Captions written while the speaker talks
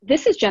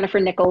This is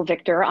Jennifer Nickel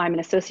Victor. I'm an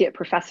associate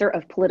professor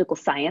of political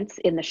science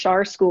in the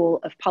Schar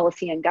School of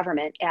Policy and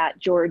Government at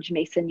George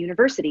Mason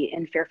University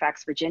in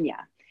Fairfax, Virginia.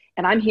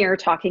 And I'm here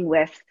talking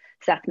with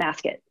Seth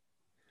Masket.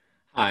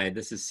 Hi,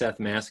 this is Seth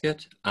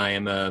Masket. I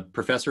am a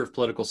professor of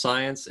political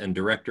science and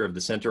director of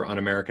the Center on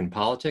American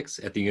Politics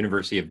at the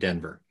University of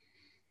Denver.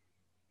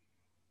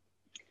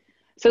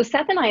 So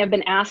Seth and I have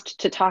been asked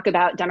to talk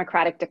about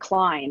democratic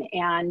decline.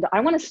 And I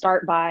want to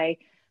start by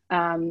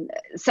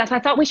Seth,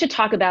 I thought we should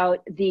talk about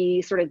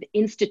the sort of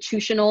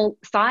institutional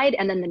side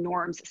and then the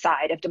norms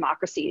side of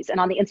democracies. And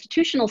on the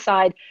institutional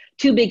side,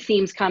 two big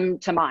themes come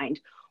to mind.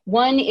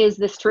 One is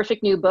this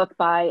terrific new book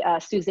by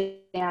Suzanne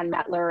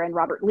Mettler and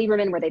Robert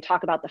Lieberman, where they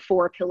talk about the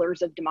four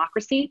pillars of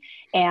democracy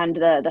and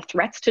the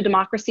threats to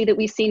democracy that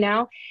we see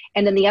now.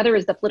 And then the other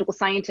is the political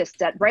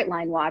scientists at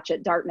Brightline Watch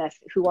at Dartmouth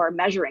who are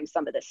measuring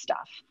some of this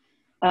stuff.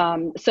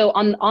 So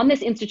on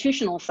this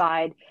institutional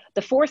side,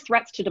 the four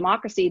threats to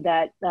democracy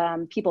that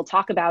people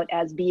talk about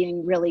as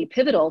being really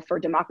pivotal for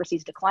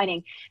democracies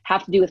declining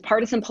have to do with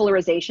partisan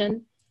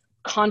polarization,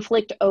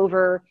 conflict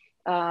over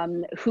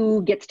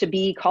who gets to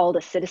be called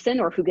a citizen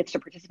or who gets to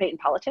participate in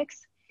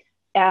politics,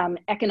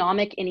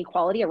 economic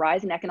inequality, a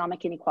rise in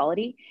economic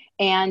inequality,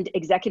 and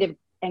executive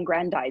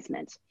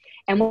aggrandizement.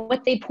 And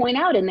what they point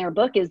out in their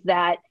book is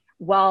that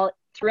while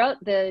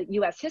throughout the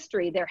US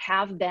history, there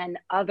have been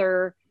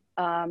other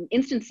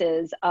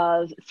instances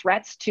of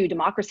threats to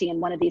democracy in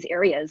one of these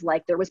areas,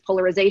 like there was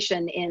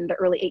polarization in the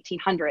early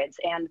 1800s,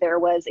 and there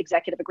was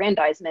executive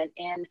aggrandizement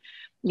in,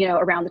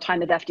 around the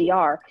time of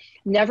FDR.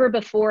 Never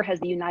before has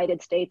the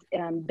United States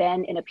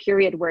been in a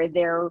period where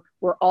there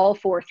were all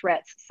four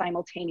threats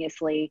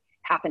simultaneously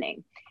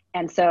happening.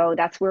 And so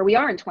that's where we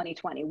are in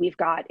 2020. We've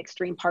got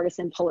extreme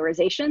partisan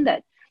polarization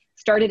that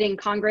started in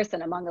Congress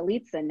and among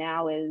elites and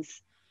now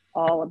is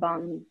all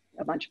among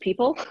a bunch of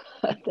people,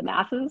 the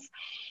masses.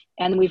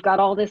 And we've got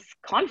all this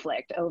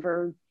conflict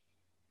over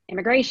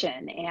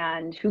immigration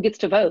and who gets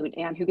to vote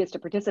and who gets to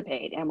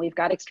participate. And we've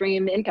got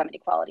extreme income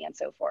inequality and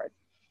so forth.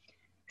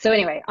 So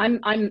anyway,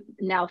 I'm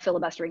now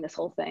filibustering this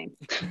whole thing.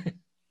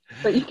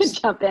 So you can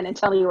jump in and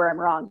tell me where I'm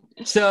wrong.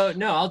 So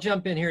no, I'll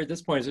jump in here at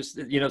this point. It's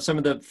just, some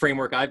of the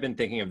framework I've been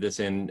thinking of this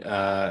in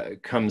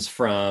comes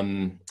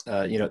from,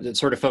 it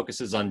sort of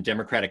focuses on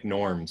democratic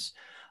norms.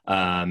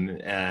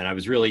 And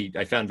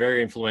I found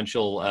very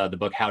influential the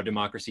book How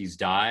Democracies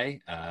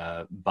Die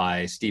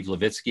by Steve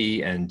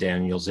Levitsky and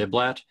Daniel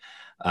Ziblatt.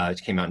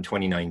 It came out in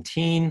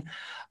 2019.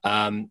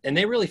 And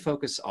they really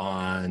focus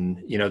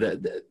on,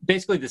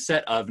 basically the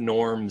set of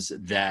norms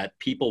that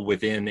people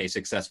within a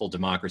successful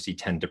democracy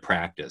tend to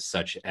practice,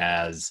 such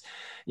as,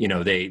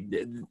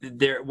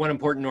 one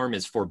important norm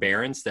is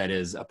forbearance. That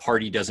is, a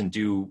party doesn't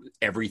do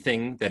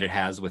everything that it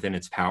has within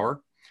its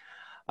power.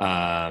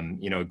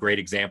 A great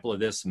example of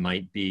this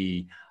might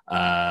be, Mitch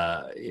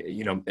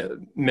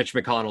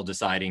McConnell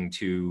deciding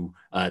to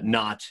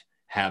not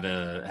have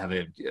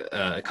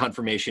a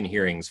confirmation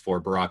hearings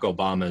for Barack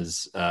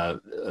Obama's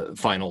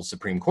final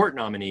Supreme Court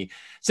nominee,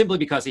 simply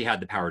because he had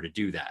the power to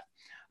do that.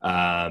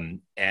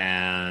 Ziblatt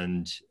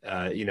and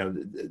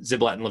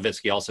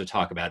Levitsky also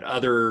talk about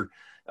other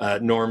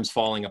norms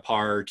falling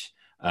apart.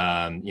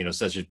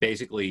 Such as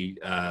basically,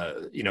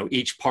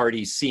 each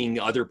party seeing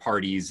other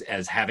parties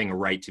as having a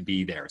right to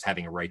be there, as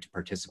having a right to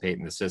participate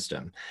in the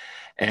system.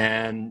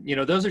 And,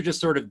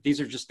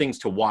 these are just things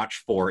to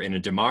watch for in a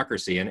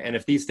democracy. And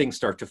if these things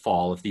start to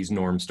fall, if these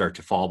norms start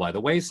to fall by the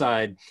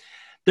wayside,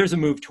 there's a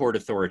move toward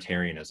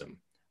authoritarianism.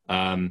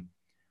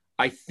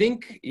 I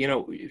think,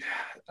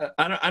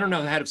 I don't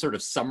know how to sort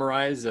of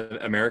summarize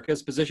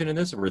America's position in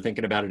this, if we're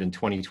thinking about it in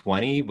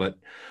 2020, but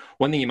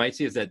one thing you might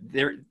see is that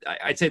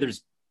I'd say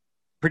there's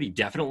pretty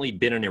definitely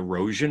been an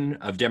erosion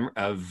of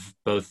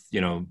both,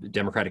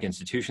 democratic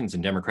institutions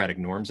and democratic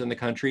norms in the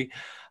country.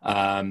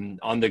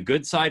 On the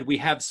good side, we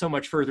have so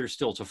much further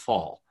still to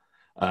fall.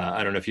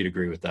 I don't know if you'd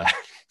agree with that.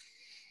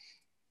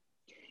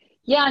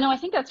 Yeah, no, I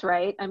think that's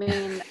right. I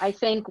mean, I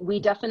think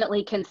we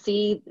definitely can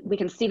see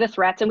the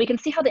threats, and we can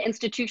see how the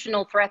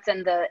institutional threats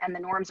and the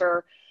norms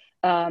are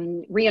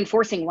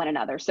reinforcing one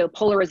another. So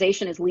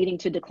polarization is leading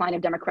to decline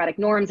of democratic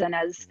norms. And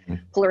as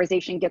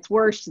polarization gets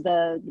worse,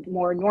 the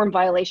more norm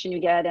violation you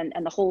get,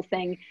 and the whole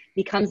thing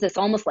becomes this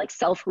almost like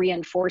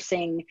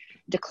self-reinforcing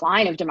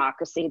decline of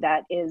democracy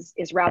that is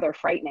rather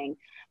frightening.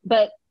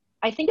 But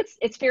I think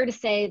it's fair to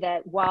say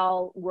that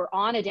while we're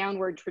on a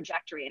downward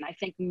trajectory, and I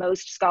think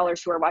most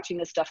scholars who are watching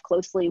this stuff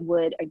closely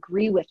would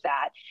agree with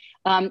that,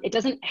 it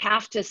doesn't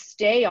have to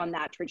stay on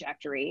that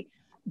trajectory.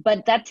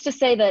 But that's to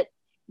say that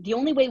the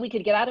only way we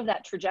could get out of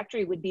that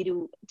trajectory would be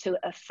to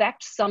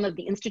affect some of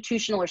the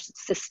institutional or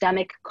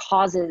systemic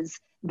causes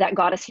that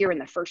got us here in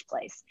the first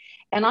place.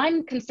 And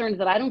I'm concerned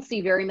that I don't see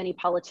very many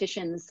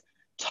politicians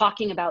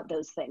talking about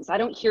those things. I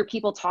don't hear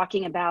people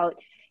talking about,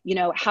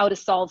 how to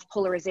solve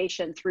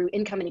polarization through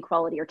income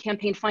inequality or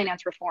campaign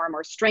finance reform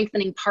or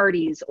strengthening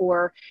parties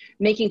or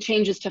making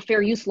changes to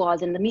fair use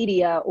laws in the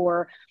media,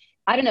 or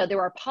I don't know, there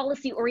are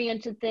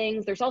policy-oriented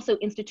things. There's also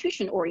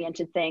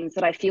institution-oriented things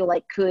that I feel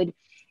like could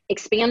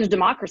expand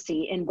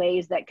democracy in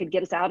ways that could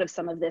get us out of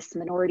some of this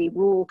minority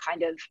rule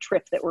kind of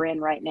trip that we're in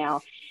right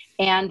now.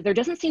 And there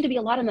doesn't seem to be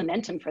a lot of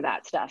momentum for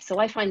that stuff. So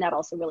I find that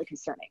also really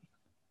concerning.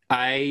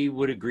 I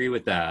would agree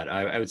with that.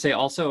 I would say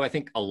also, I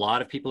think a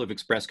lot of people who've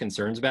expressed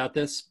concerns about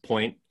this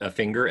point a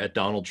finger at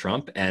Donald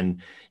Trump.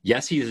 And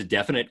yes, he is a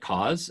definite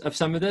cause of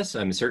some of this.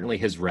 I mean, certainly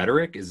his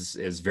rhetoric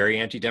is very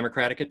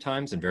anti-democratic at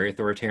times and very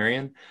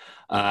authoritarian.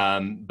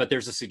 But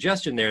there's a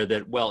suggestion there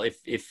that, well,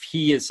 if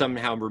he is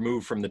somehow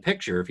removed from the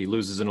picture, if he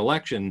loses an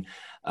election,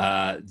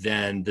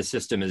 then the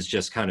system is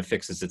just kind of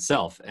fixes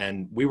itself.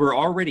 And we were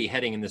already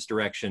heading in this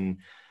direction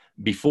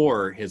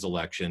before his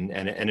election,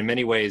 and in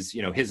many ways,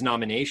 you know, his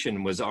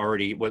nomination was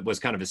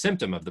kind of a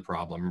symptom of the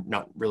problem,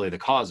 not really the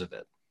cause of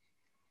it.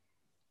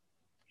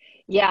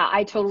 Yeah,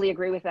 I totally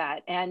agree with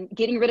that. And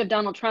getting rid of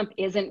Donald Trump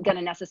isn't going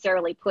to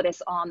necessarily put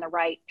us on the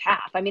right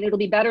path. I mean, it'll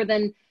be better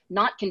than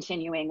not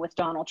continuing with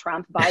Donald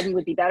Trump. Biden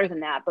would be better than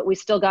that, but we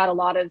still got a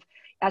lot of,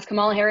 as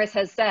Kamala Harris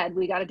has said,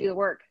 we got to do the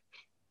work.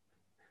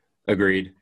 Agreed.